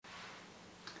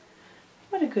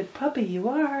What a good puppy you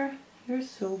are. You're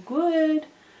so good.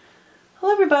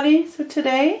 Hello everybody. So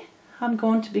today I'm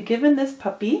going to be giving this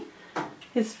puppy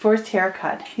his first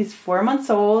haircut. He's 4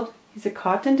 months old. He's a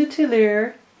cotton de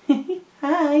Tuileries.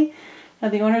 Hi. Now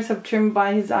the owners have trimmed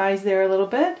by his eyes there a little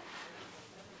bit.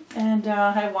 And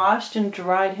I washed and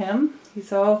dried him.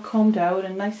 He's all combed out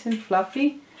and nice and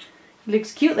fluffy. He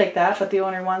looks cute like that, but the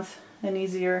owner wants an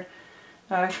easier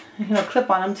clip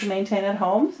on him to maintain at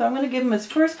home. So I'm going to give him his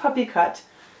first puppy cut.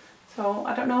 So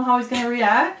I don't know how he's going to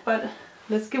react, but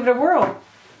let's give it a whirl.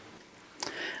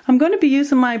 I'm going to be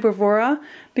using my Bravura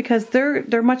because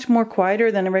they're much more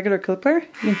quieter than a regular clipper.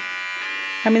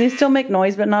 I mean, they still make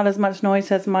noise, but not as much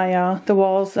noise as my the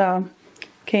Wall's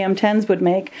KM10s would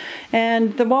make.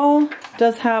 And the Wall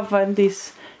does have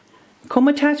this comb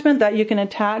attachment that you can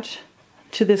attach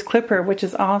to this clipper, which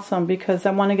is awesome because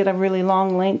I want to get a really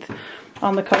long length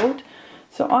on the coat.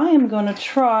 So I am going to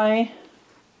try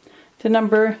the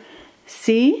number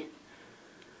C.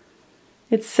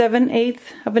 It's 7/8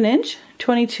 of an inch,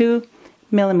 22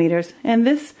 millimeters. And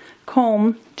this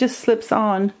comb just slips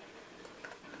on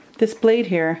this blade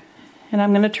here. And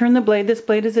I'm going to turn the blade. This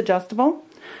blade is adjustable.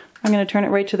 I'm going to turn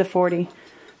it right to the 40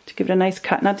 to give it a nice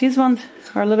cut. Now these ones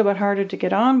are a little bit harder to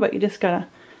get on, but you just got to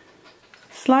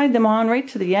slide them on right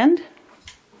to the end.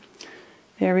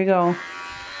 There we go.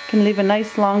 Can leave a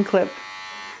nice long clip.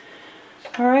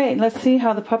 Alright, let's see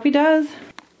how the puppy does.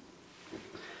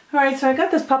 Alright, so I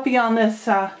got this puppy on this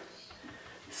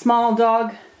small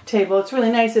dog table. It's really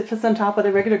nice. It fits on top of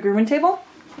the regular grooming table.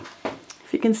 If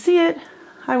you can see it,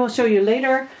 I will show you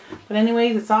later. But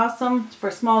anyways, it's awesome. It's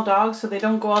for small dogs so they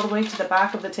don't go all the way to the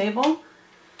back of the table.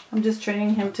 I'm just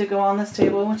training him to go on this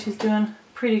table, which he's doing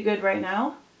pretty good right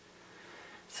now.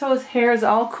 So his hair is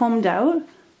all combed out.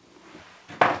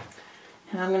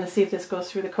 And I'm going to see if this goes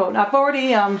through the coat. I've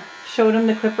already showed him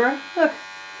the clipper. Look,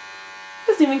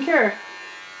 he doesn't even care.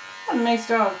 What a nice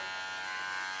dog.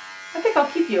 I think I'll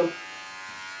keep you.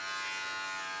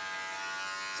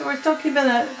 So we're still keeping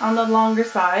it on the longer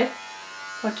side,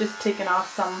 but just taking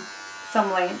off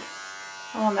some length.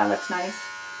 Oh, and that looks nice.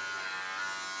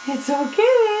 It's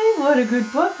okay. What a good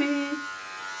puppy.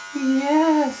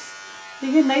 Yes.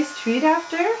 You get a nice treat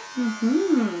after?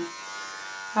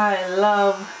 I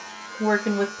love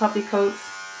working with puppy coats.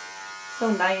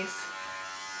 So nice.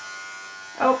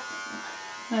 Oh,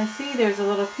 I see there's a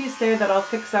little piece there that I'll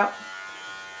fix up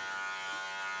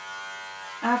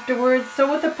afterwards. So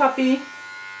with the puppy,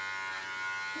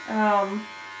 I'm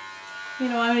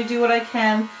going to do what I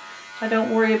can. I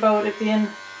don't worry about it being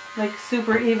like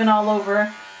super even all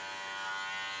over.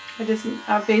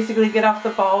 I basically get off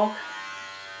the bulk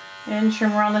and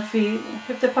trim around the feet.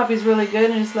 If the puppy's really good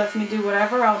and just lets me do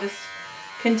whatever, I'll just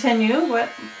continue. But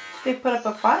if they put up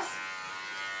a fuss,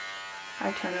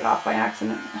 I turn it off by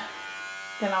accident.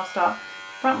 Then I'll stop.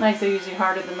 Front legs are usually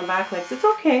harder than the back legs. It's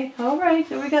okay. Alright,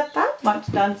 so we got that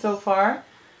much done so far.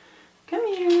 Come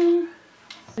here.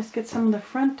 Let's get some of the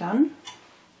front done.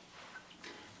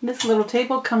 This little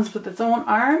table comes with its own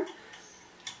arm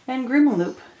and grooming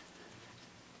loop.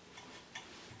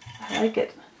 I like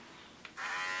it.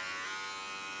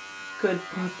 Good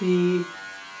puppy.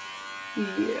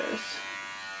 Yes.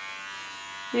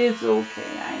 It's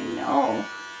okay, I know.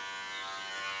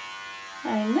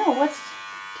 I know. What's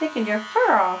taking your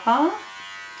fur off, huh?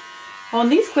 Well,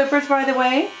 and these clippers, by the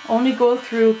way, only go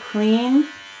through clean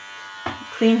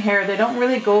hair. They don't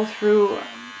really go through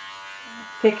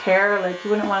thick hair. Like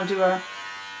you wouldn't want to do a,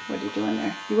 what are you doing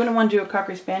there? You wouldn't want to do a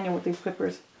Cocker Spaniel with these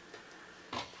clippers.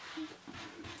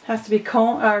 Has to be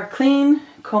clean,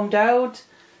 combed out,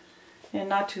 and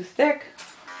not too thick.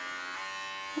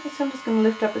 I guess I'm just going to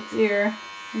lift up its ear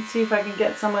and see if I can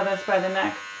get some of this by the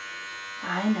neck.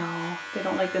 I know, they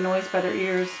don't like the noise by their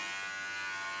ears.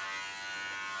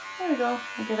 There we go,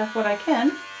 I'll get up what I can.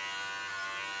 What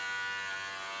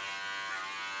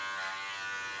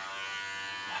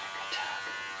a good dog.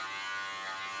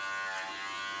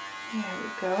 There we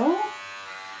go.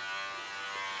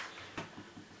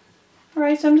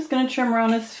 Alright, so I'm just going to trim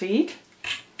around his feet.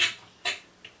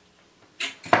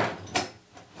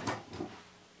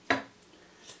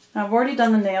 Now I've already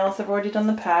done the nails, I've already done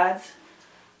the pads.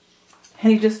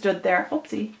 And he just stood there.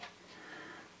 Oopsie.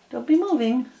 Don't be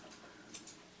moving.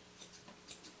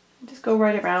 Just go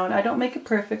right around. I don't make it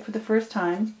perfect for the first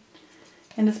time.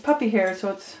 And it's puppy hair, so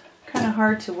it's kind of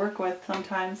hard to work with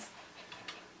sometimes.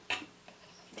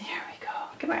 There we go.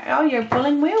 Come on. Oh, you're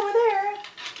pulling way over there.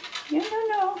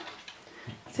 No.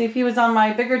 See, if he was on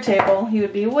my bigger table, he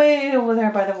would be way over there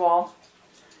by the wall.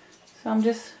 So I'm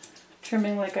just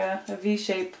trimming like a V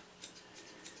shape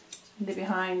in the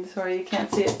behind. Sorry, you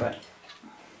can't see it, but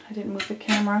I didn't move the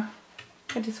camera.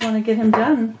 I just want to get him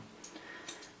done.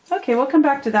 Okay, we'll come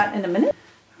back to that in a minute.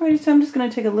 Alright, so I'm just going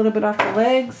to take a little bit off the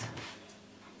legs.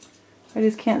 I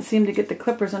just can't seem to get the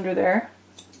clippers under there.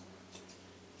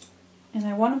 And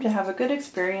I want him to have a good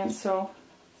experience, so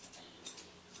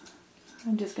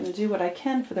I'm just going to do what I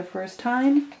can for the first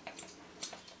time.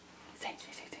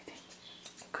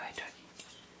 Good doggy.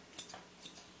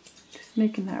 Just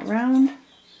making that round.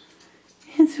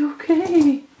 It's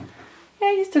okay.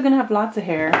 Yeah, he's still going to have lots of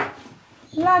hair.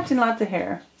 Lots and lots of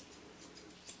hair.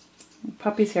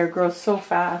 Puppy's hair grows so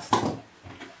fast.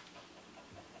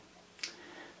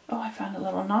 Oh, I found a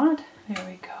little knot. There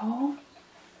we go.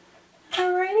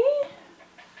 Alrighty.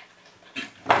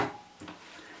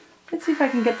 Let's see if I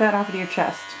can get that off of your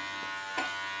chest. I'm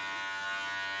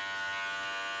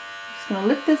just going to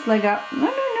lift this leg up. No,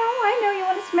 I know. You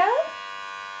want to smell it?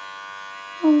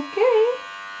 Okay.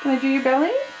 Can I do your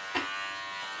belly?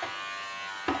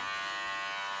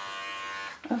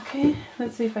 Okay,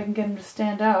 let's see if I can get him to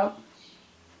stand up.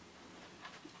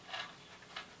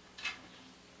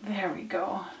 There we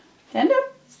go. Stand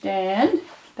up. Stand.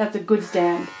 That's a good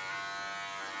stand.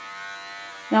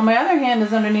 Now my other hand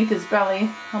is underneath his belly.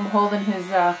 I'm holding his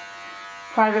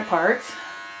private parts.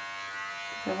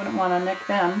 I wouldn't want to nick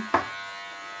them.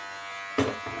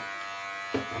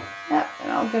 Yep,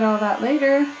 and I'll get all that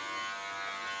later.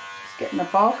 Just getting the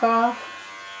bulk off.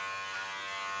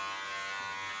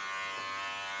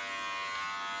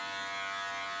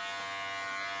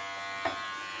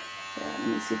 Let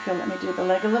me see if you'll let me do the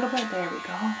leg a little bit. There we go.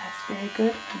 That's very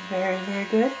good. Very, very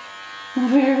good.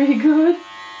 Very good.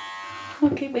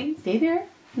 Okay, wait. Stay there.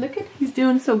 Look at, he's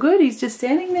doing so good. He's just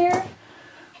standing there.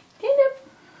 Stand up.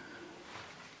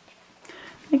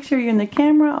 Make sure you're in the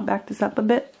camera. I'll back this up a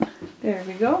bit. There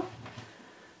we go.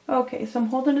 Okay, so I'm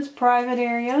holding his private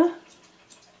area.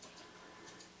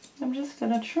 I'm just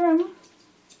going to trim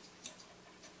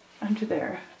under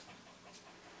there.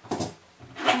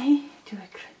 Okay, do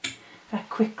a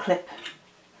quick clip.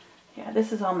 Yeah,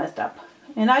 this is all messed up,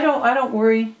 and I don't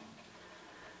worry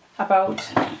about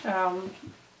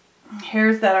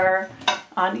hairs that are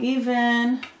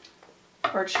uneven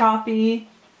or choppy.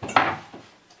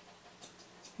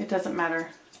 It doesn't matter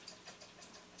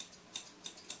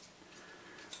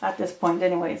at this point,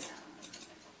 anyways.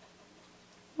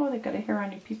 Oh, they got a hair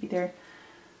on your peepee there.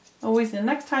 Always the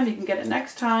next time, you can get it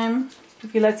next time.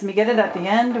 If he lets me get it at the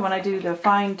end when I do the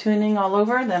fine tuning all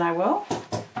over, then I will.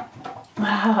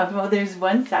 Well, there's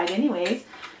one side anyways.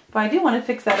 But I do want to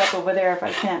fix that up over there if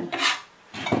I can.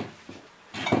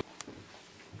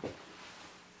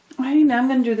 Alright, now I'm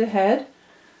going to do the head.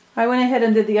 I went ahead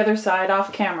and did the other side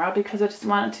off camera because I just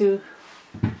wanted to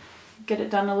get it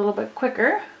done a little bit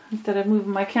quicker instead of moving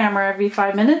my camera every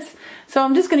 5 minutes. So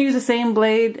I'm just going to use the same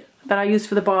blade that I used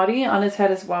for the body on his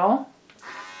head as well.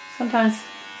 Sometimes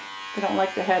they don't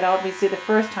like the head, obviously, the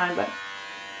first time, but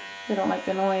they don't like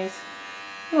the noise.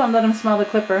 Oh, I'll let him smell the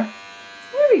clipper.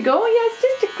 There we go. Yeah, it's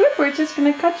just a clipper. It's just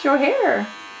going to cut your hair.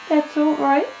 That's all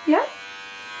right. Yeah.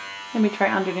 Let me try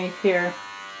underneath here.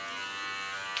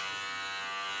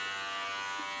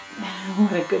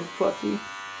 What a good puppy.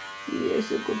 He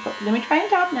is a good puppy. Let me try on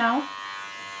top now.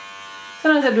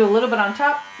 Sometimes I do a little bit on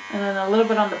top and then a little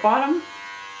bit on the bottom.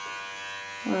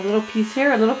 Or a little piece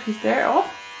here, a little piece there.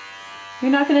 Oh,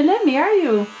 you're not going to let me, are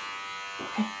you?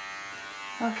 Okay.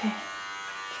 Okay.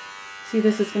 See,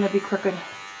 this is going to be crooked.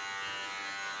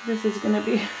 This is going to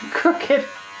be crooked.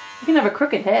 You can have a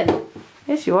crooked head.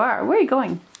 Yes, you are. Where are you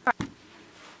going?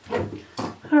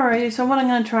 Alrighty, so what I'm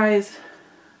going to try is,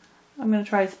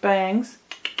 his bangs.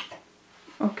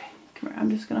 Okay, come here. I'm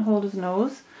just going to hold his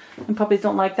nose. And puppies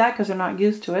don't like that because they're not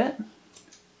used to it.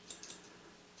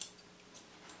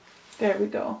 There we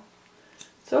go.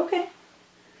 It's okay.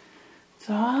 It's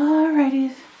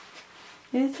alrighty.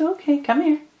 It's okay. Come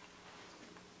here.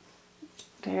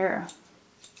 There.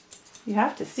 You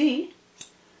have to see.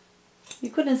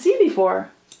 You couldn't see before.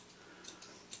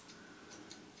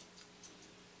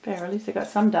 There, at least I got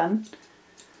some done.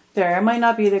 There, it might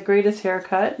not be the greatest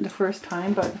haircut the first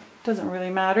time, but it doesn't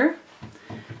really matter.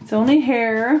 It's only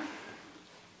hair.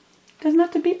 It doesn't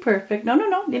have to be perfect. No,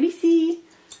 let me see.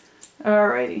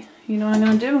 Alrighty. You know what I'm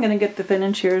going to do? I'm going to get the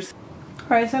thinning shears.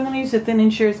 Alright, so I'm going to use the thinning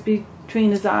shears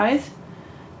between his eyes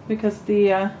because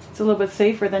it's a little bit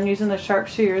safer than using the sharp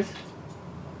shears.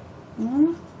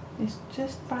 It's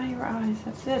just by your eyes.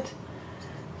 That's it.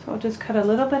 So I'll just cut a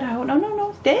little bit out.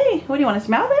 No. Stay. What do you want to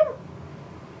smell them?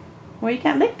 Well, you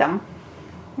can't lick them.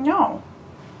 No.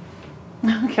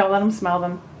 Okay, I'll let him smell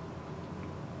them.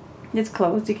 It's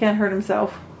closed. He can't hurt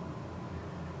himself.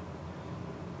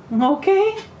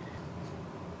 Okay.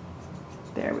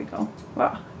 There we go.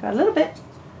 Well, got a little bit.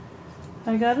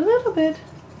 I got a little bit.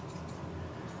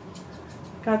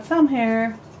 Got some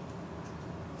hair.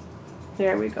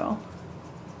 There we go.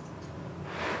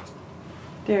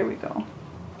 There we go.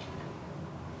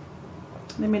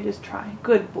 Let me just try.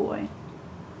 Good boy.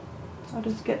 I'll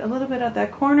just get a little bit at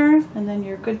that corner and then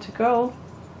you're good to go.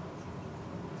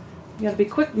 You gotta be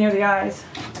quick near the eyes.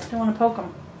 Don't want to poke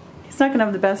him. He's not gonna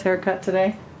have the best haircut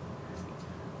today.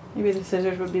 Maybe the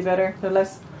scissors would be better. They're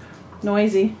less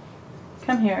noisy.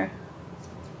 Come here.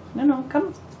 No, no,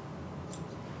 come.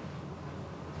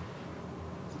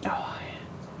 Oh,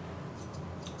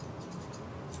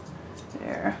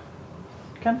 there.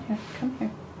 Come here, come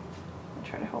here. I'll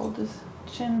try to hold his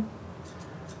chin.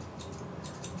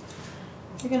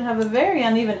 You're gonna have a very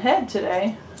uneven head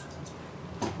today.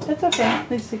 That's okay, at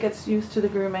least he gets used to the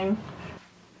grooming.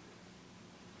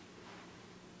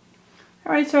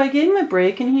 Alright, so I gave him a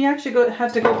break and he actually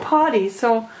had to go potty,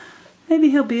 so maybe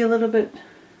he'll be a little bit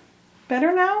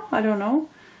better now? I don't know.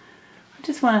 I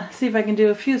just want to see if I can do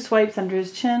a few swipes under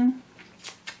his chin.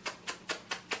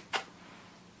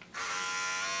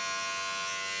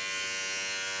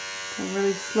 Go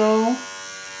really slow.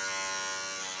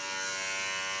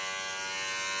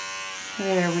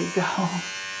 There we go.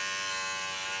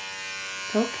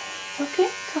 It's okay, it's okay,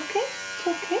 it's okay, it's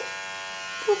okay,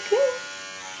 it's okay.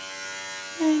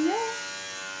 I know.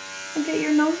 I'll get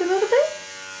your nose a little bit.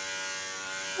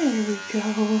 There we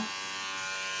go.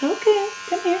 It's okay,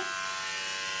 come here.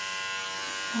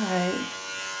 Alright.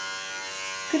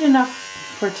 Good enough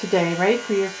for today, right?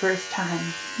 For your first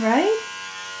time, right?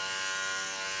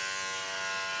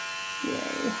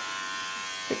 Yay.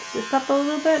 Fix this up a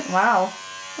little bit. Wow,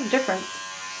 what a difference.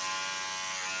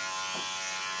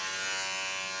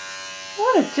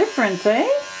 What a difference, eh?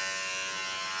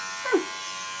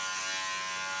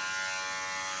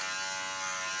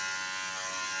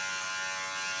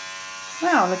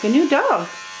 Wow, like a new dog.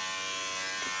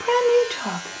 A brand new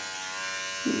dog.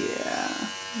 Yeah,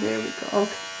 there we go.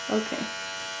 Okay, okay.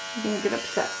 You're gonna get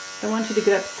upset. I want you to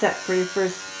get upset for your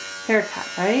first haircut,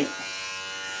 right?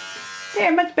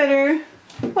 There, much better.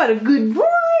 What a good boy.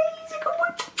 He's a good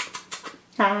boy.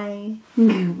 Hi.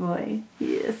 Good boy.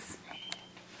 Yes.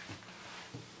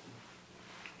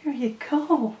 There you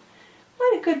go.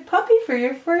 What a good puppy for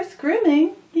your first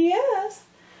grooming. Yes.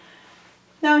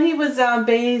 Now he was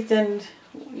bathed and,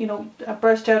 you know,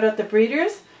 brushed out at the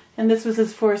breeders, and this was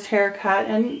his first haircut.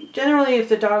 And generally, if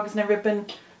the dog's never been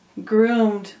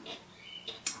groomed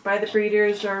by the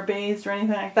breeders or bathed or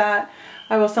anything like that,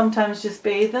 I will sometimes just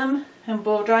bathe them and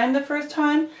blow dry them the first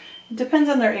time. It depends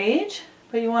on their age,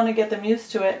 but you want to get them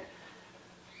used to it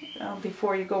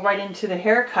before you go right into the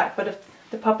haircut. But if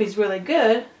the puppy's really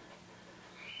good,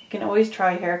 you can always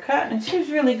try a haircut, and she was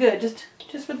really good,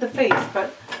 just with the face,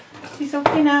 but he's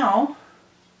okay now.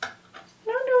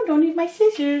 No, no, don't need my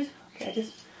scissors. Okay,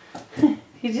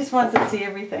 he just wants to see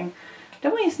everything.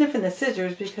 Don't want you sniffing the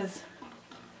scissors because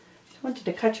I want you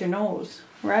to cut your nose,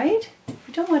 right?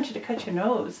 I don't want you to cut your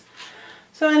nose.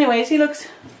 So anyways, he looks,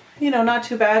 you know, not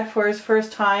too bad for his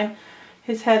first time.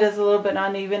 His head is a little bit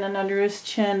uneven and under his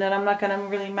chin that I'm not going to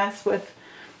really mess with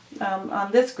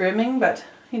on this grooming, but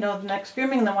you know, the next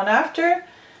grooming, the one after,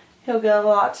 he'll get a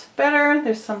lot better.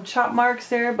 There's some chop marks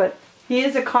there, but he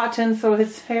is a cotton, so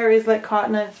his hair is like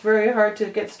cotton and it's very hard to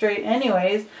get straight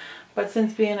anyways. But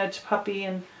since being a puppy,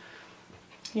 and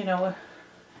you know,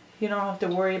 you don't have to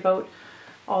worry about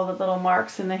all the little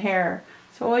marks in the hair.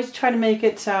 So always try to make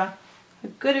it a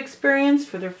good experience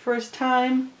for their first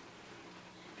time,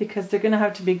 because they're going to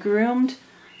have to be groomed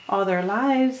all their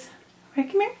lives.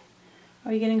 Right, come here.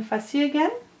 Are you getting fussy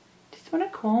again? Just want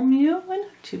to comb you. Well,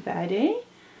 not too bad, eh?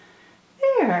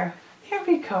 There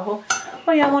we go.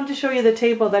 Oh yeah, I want to show you the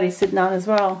table that he's sitting on as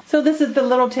well. So this is the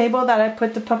little table that I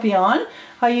put the puppy on.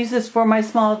 I use this for my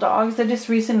small dogs. I just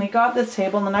recently got this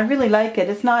table and I really like it.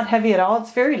 It's not heavy at all.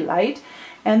 It's very light,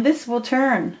 and this will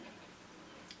turn.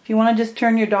 If you want to just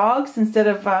turn your dogs instead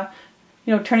of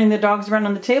you know, turning the dogs around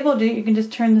on the table, you can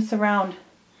just turn this around.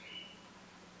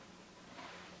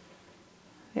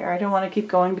 There, I don't want to keep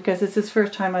going because it's his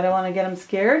first time. I don't want to get him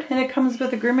scared. And it comes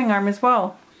with a grooming arm as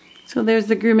well. So there's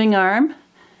the grooming arm.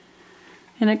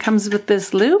 And it comes with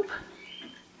this loop,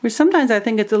 which sometimes I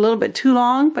think it's a little bit too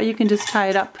long, but you can just tie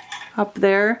it up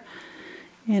there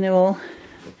and it will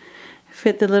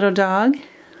fit the little dog.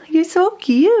 You're so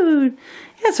cute.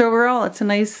 Yeah, so overall it's a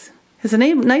nice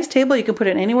table. You can put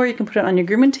it anywhere. You can put it on your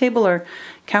grooming table or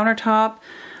countertop,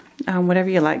 whatever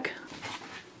you like.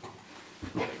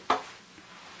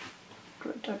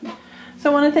 So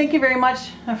I want to thank you very much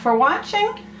for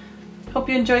watching. Hope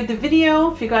you enjoyed the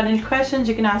video. If you got any questions,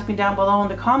 you can ask me down below in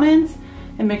the comments.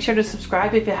 And make sure to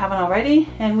subscribe if you haven't already.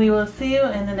 And we will see you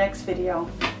in the next video.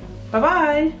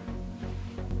 Bye-bye.